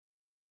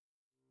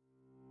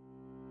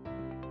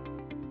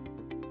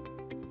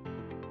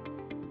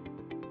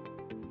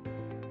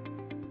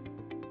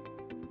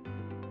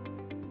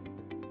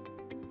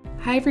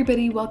Hi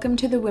everybody, welcome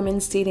to the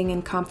Women's Dating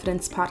and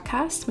Confidence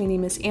podcast. My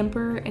name is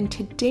Amber, and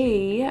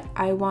today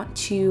I want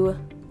to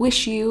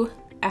wish you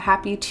a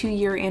happy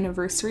 2-year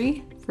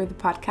anniversary for the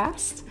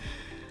podcast.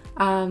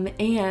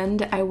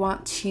 And I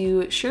want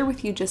to share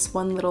with you just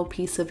one little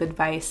piece of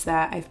advice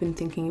that I've been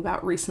thinking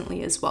about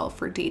recently as well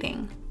for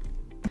dating.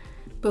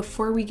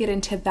 Before we get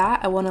into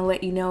that, I want to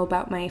let you know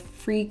about my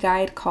free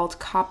guide called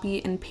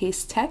Copy and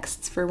Paste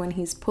Texts for when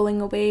he's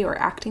pulling away or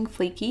acting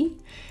flaky.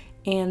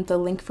 And the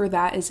link for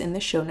that is in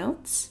the show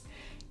notes.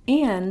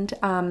 And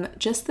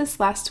just this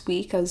last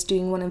week, I was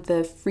doing one of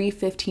the free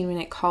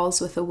 15-minute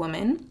calls with a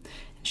woman.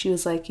 She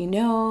was like,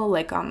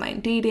 online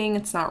dating,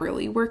 it's not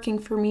really working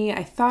for me.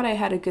 I thought I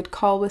had a good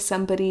call with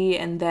somebody,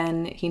 and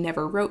then he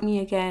never wrote me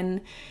again.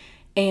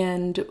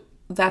 And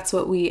that's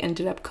what we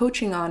ended up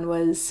coaching on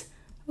was,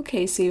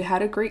 okay, so you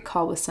had a great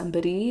call with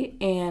somebody,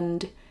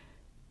 and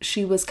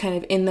she was kind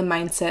of in the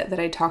mindset that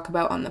I talk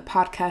about on the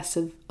podcast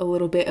of a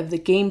little bit of the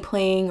game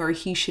playing, or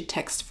he should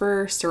text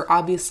first, or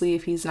obviously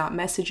if he's not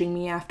messaging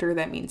me after,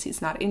 that means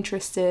he's not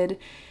interested.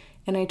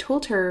 And I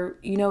told her,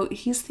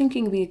 he's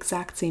thinking the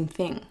exact same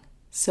thing.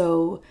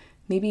 So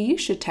maybe you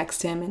should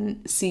text him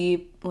and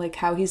see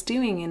how he's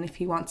doing and if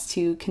he wants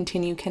to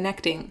continue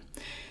connecting.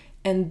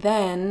 And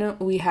then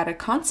we had a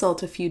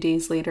consult a few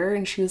days later,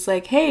 and she was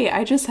like, hey,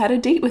 I just had a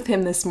date with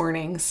him this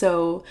morning.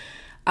 So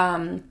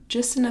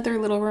just another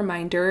little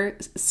reminder,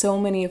 so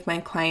many of my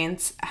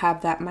clients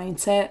have that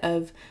mindset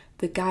of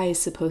the guy is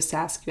supposed to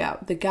ask you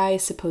out, the guy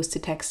is supposed to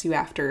text you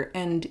after.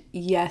 And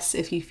yes,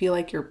 if you feel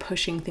like you're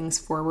pushing things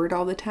forward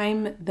all the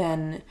time,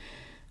 then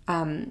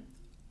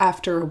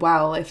after a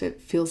while, if it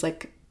feels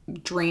like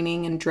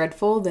draining and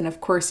dreadful, then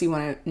of course you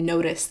want to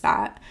notice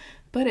that.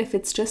 But if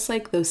it's just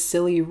like those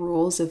silly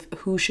rules of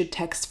who should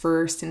text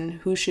first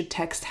and who should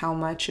text how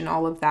much and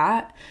all of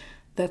that,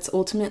 that's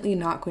ultimately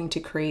not going to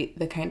create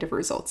the kind of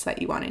results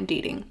that you want in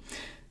dating.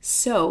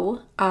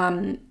 So,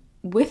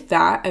 with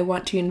that, I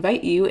want to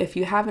invite you, if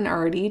you haven't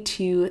already,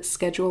 to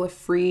schedule a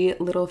free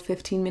little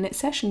 15-minute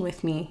session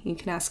with me. You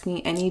can ask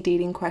me any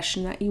dating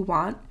question that you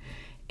want,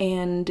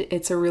 and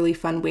it's a really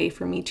fun way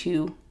for me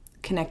to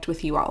connect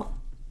with you all.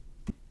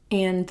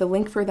 And the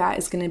link for that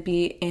is going to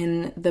be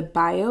in the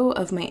bio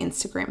of my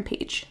Instagram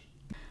page.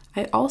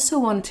 I also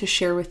wanted to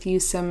share with you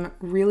some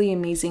really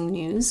amazing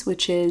news,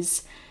 which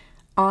is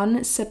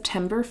on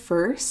September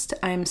 1st,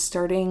 I'm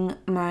starting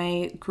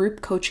my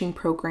group coaching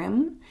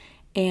program,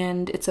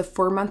 and it's a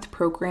 4-month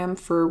program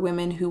for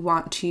women who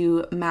want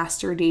to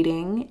master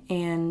dating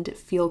and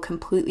feel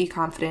completely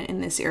confident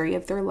in this area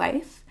of their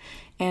life.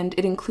 And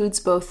it includes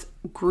both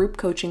group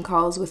coaching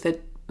calls with a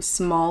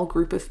small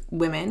group of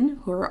women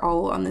who are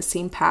all on the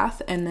same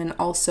path, and then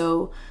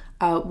also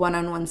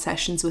one-on-one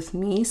sessions with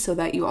me so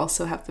that you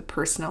also have the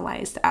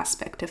personalized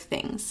aspect of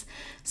things.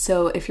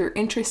 So if you're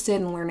interested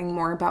in learning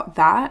more about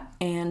that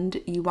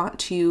and you want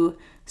to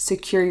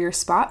secure your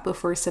spot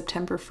before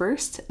September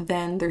 1st,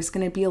 then there's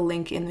going to be a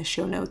link in the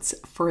show notes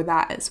for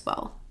that as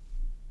well.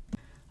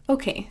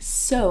 Okay,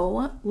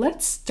 so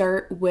let's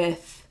start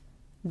with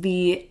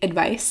the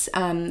advice,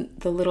 the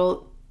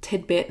little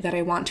tidbit that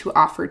I want to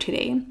offer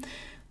today,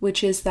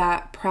 which is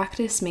that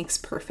practice makes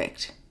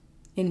perfect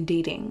in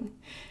dating.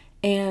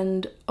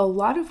 And a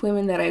lot of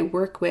women that I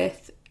work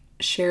with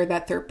share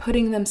that they're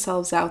putting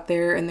themselves out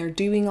there and they're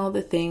doing all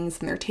the things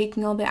and they're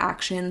taking all the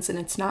actions, and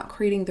it's not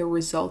creating the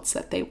results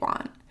that they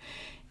want.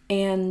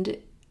 And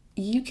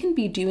you can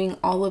be doing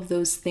all of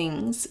those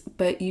things,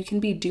 but you can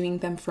be doing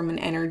them from an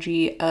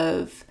energy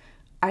of,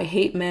 I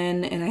hate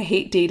men and I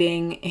hate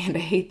dating and I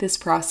hate this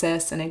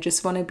process and I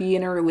just want to be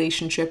in a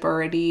relationship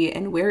already,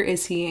 and where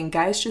is he, and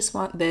guys just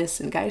want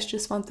this and guys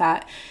just want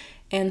that.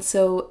 And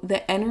so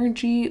the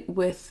energy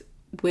with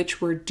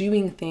which we're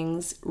doing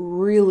things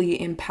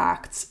really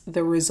impacts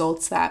the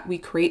results that we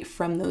create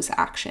from those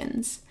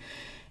actions.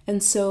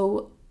 And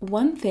so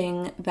one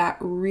thing that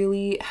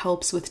really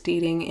helps with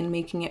dating in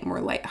making it more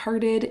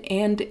lighthearted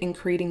and in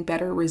creating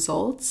better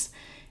results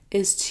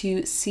is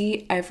to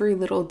see every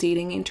little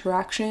dating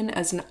interaction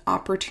as an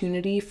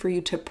opportunity for you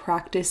to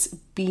practice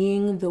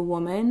being the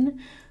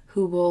woman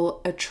who will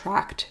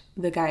attract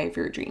the guy of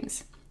your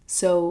dreams.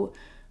 So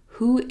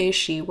who is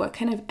she? What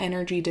kind of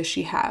energy does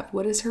she have?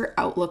 What is her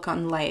outlook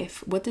on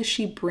life? What does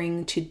she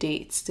bring to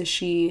dates? Does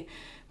she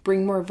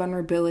bring more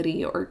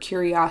vulnerability or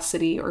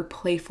curiosity or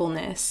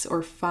playfulness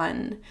or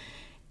fun?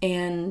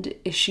 And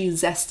is she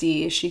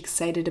zesty? Is she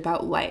excited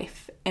about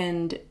life?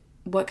 And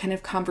what kind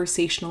of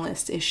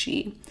conversationalist is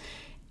she?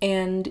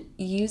 And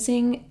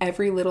using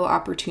every little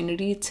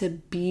opportunity to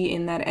be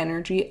in that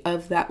energy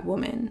of that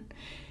woman.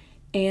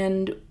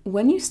 And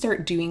when you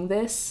start doing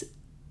this,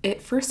 it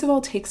first of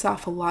all takes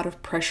off a lot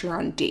of pressure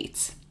on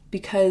dates,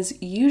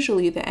 because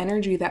usually the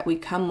energy that we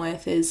come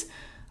with is,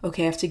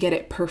 okay, I have to get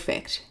it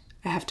perfect.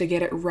 I have to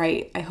get it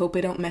right. I hope I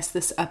don't mess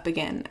this up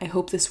again. I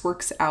hope this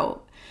works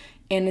out.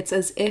 And it's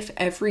as if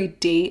every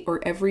date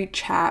or every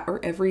chat or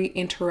every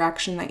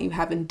interaction that you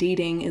have in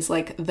dating is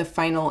like the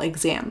final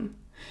exam.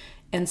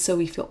 And so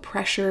we feel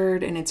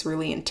pressured, and it's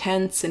really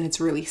intense and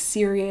it's really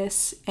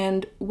serious.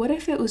 And what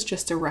if it was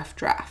just a rough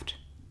draft?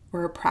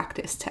 or a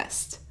practice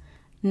test,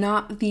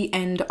 not the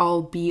end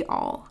all be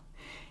all.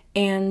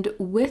 And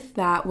with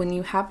that, when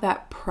you have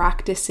that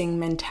practicing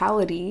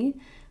mentality,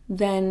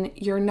 then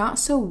you're not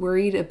so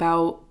worried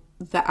about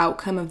the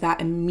outcome of that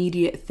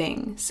immediate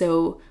thing.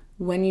 So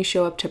when you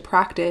show up to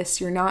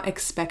practice, you're not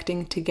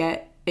expecting to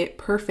get it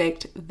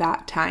perfect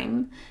that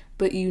time,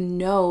 but you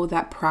know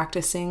that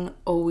practicing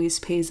always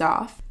pays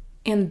off.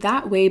 And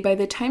that way, by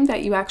the time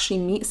that you actually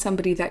meet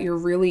somebody that you're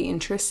really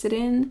interested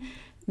in,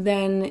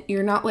 then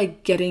you're not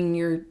like getting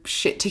your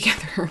shit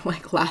together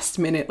like last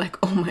minute, like,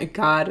 oh my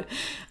God,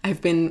 I've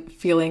been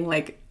feeling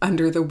like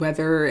under the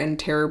weather and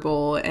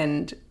terrible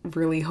and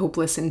really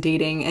hopeless in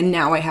dating. And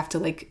now I have to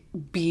like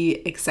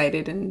be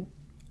excited and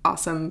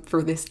awesome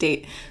for this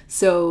date.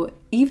 So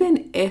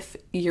even if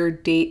your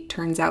date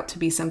turns out to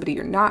be somebody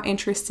you're not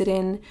interested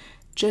in,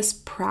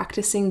 just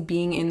practicing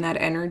being in that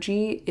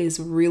energy is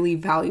really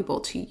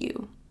valuable to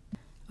you.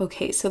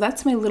 Okay, so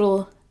that's my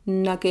little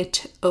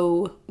nugget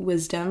o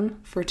wisdom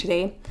for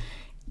today.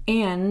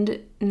 And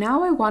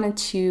now I wanted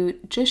to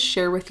just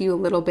share with you a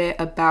little bit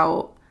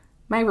about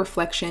my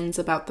reflections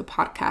about the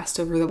podcast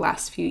over the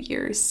last few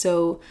years.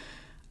 So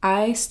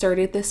I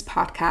started this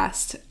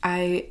podcast.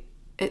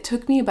 It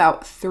took me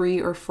about 3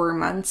 or 4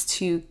 months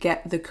to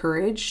get the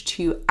courage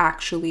to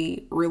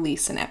actually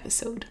release an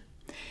episode.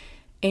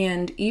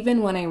 And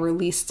even when I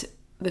released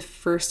the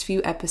first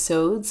few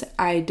episodes,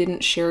 I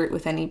didn't share it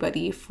with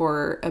anybody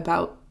for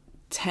about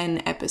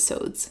 10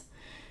 episodes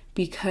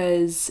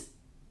because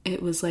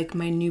it was like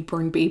my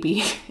newborn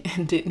baby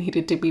and it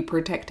needed to be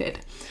protected.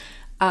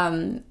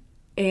 And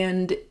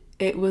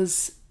it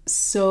was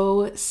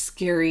so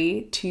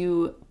scary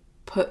to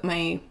put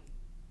my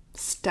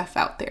stuff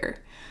out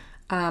there.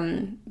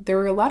 There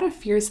were a lot of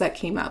fears that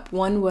came up.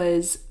 One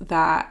was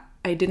that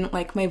I didn't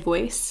like my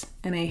voice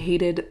and I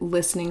hated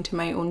listening to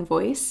my own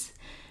voice,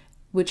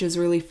 which is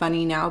really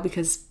funny now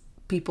because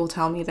people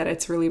tell me that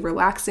it's really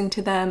relaxing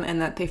to them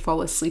and that they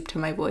fall asleep to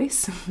my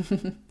voice.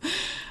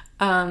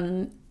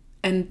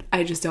 And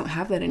I just don't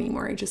have that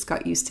anymore. I just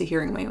got used to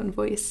hearing my own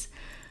voice.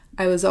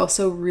 I was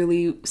also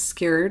really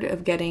scared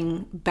of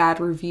getting bad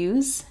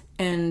reviews.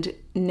 And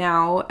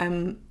now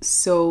I'm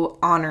so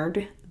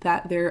honored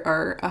that there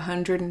are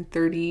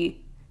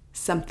 130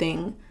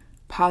 something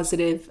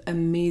positive,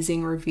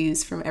 amazing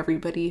reviews from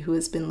everybody who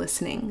has been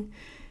listening.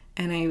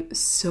 And I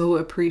so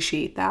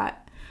appreciate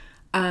that.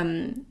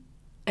 And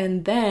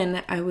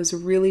then I was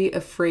really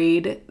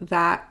afraid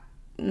that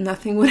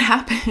nothing would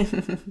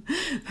happen,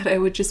 that I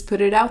would just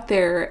put it out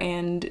there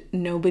and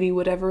nobody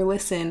would ever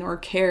listen or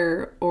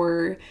care,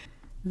 or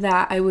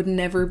that I would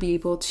never be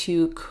able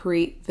to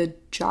create the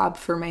job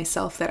for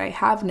myself that I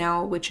have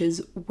now, which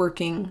is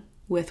working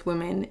with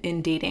women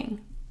in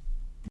dating.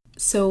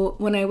 So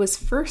when I was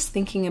first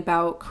thinking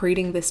about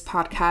creating this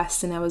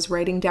podcast and I was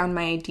writing down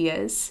my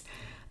ideas,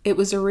 it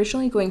was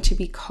originally going to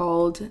be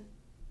called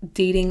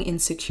Dating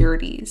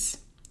Insecurities.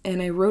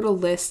 And I wrote a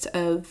list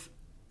of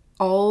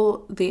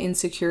all the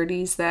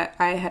insecurities that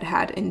I had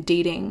had in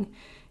dating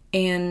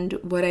and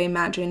what I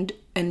imagined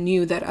and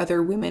knew that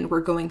other women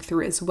were going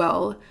through as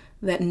well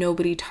that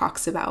nobody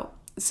talks about.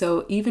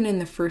 So even in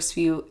the first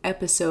few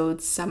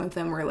episodes, some of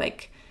them were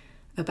like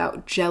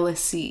about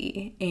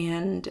jealousy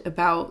and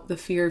about the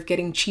fear of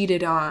getting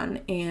cheated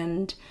on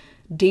and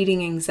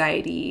dating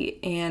anxiety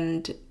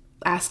and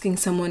asking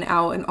someone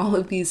out and all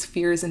of these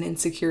fears and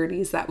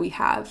insecurities that we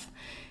have.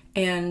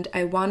 And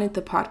I wanted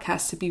the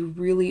podcast to be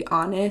really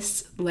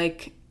honest,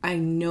 like I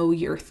know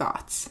your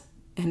thoughts.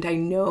 And I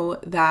know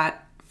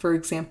that, for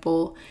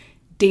example,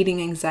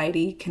 dating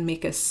anxiety can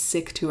make us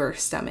sick to our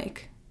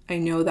stomach. I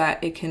know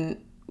that it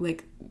can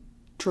like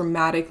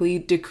dramatically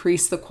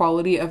decrease the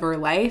quality of our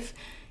life,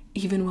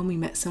 even when we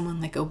met someone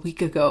like a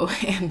week ago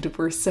and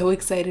we're so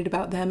excited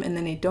about them and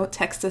then they don't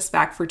text us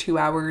back for 2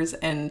 hours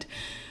and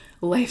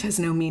life has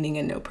no meaning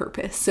and no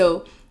purpose.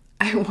 So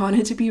I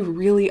wanted to be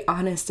really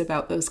honest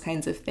about those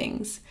kinds of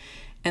things.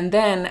 And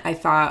then I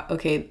thought,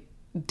 okay,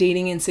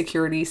 dating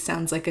insecurities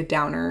sounds like a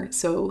downer,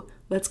 so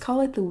let's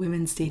call it the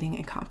Women's Dating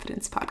and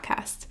Confidence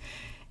Podcast.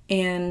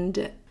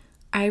 And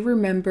I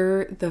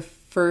remember the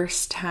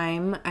first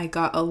time I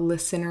got a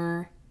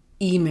listener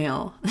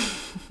email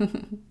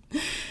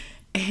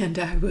and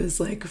I was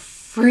like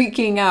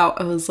freaking out.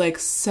 I was like,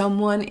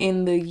 someone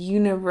in the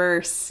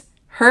universe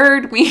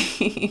heard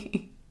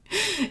me.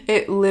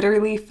 It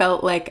literally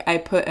felt like I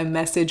put a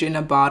message in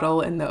a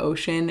bottle in the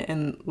ocean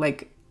and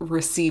like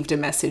received a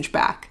message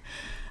back.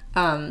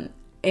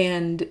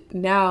 And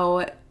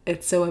now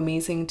it's so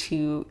amazing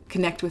to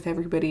connect with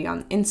everybody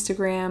on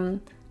Instagram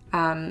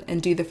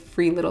and do the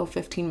free little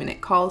 15-minute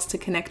calls to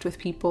connect with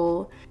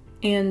people.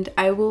 And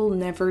I will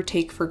never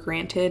take for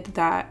granted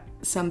that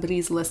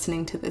somebody's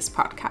listening to this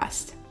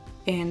podcast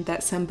and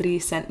that somebody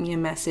sent me a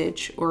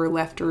message or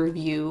left a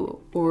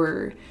review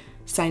or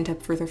signed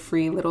up for the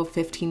free little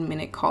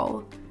 15-minute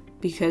call,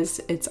 because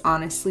it's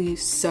honestly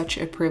such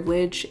a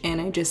privilege.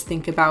 And I just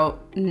think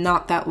about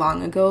not that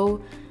long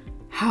ago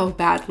how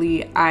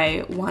badly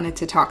I wanted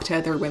to talk to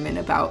other women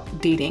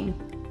about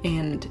dating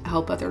and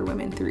help other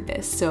women through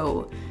this.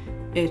 So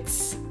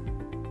it's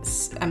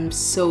I'm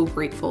so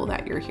grateful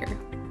that you're here.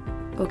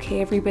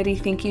 Okay, everybody,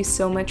 thank you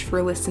so much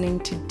for listening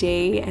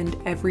today and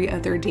every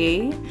other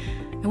day.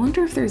 I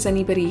wonder if there's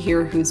anybody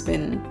here who's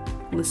been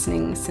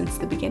listening since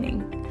the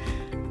beginning.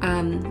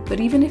 But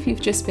even if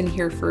you've just been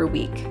here for a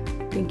week,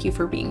 thank you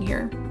for being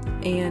here.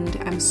 And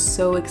I'm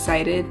so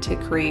excited to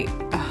create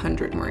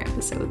 100 more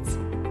episodes.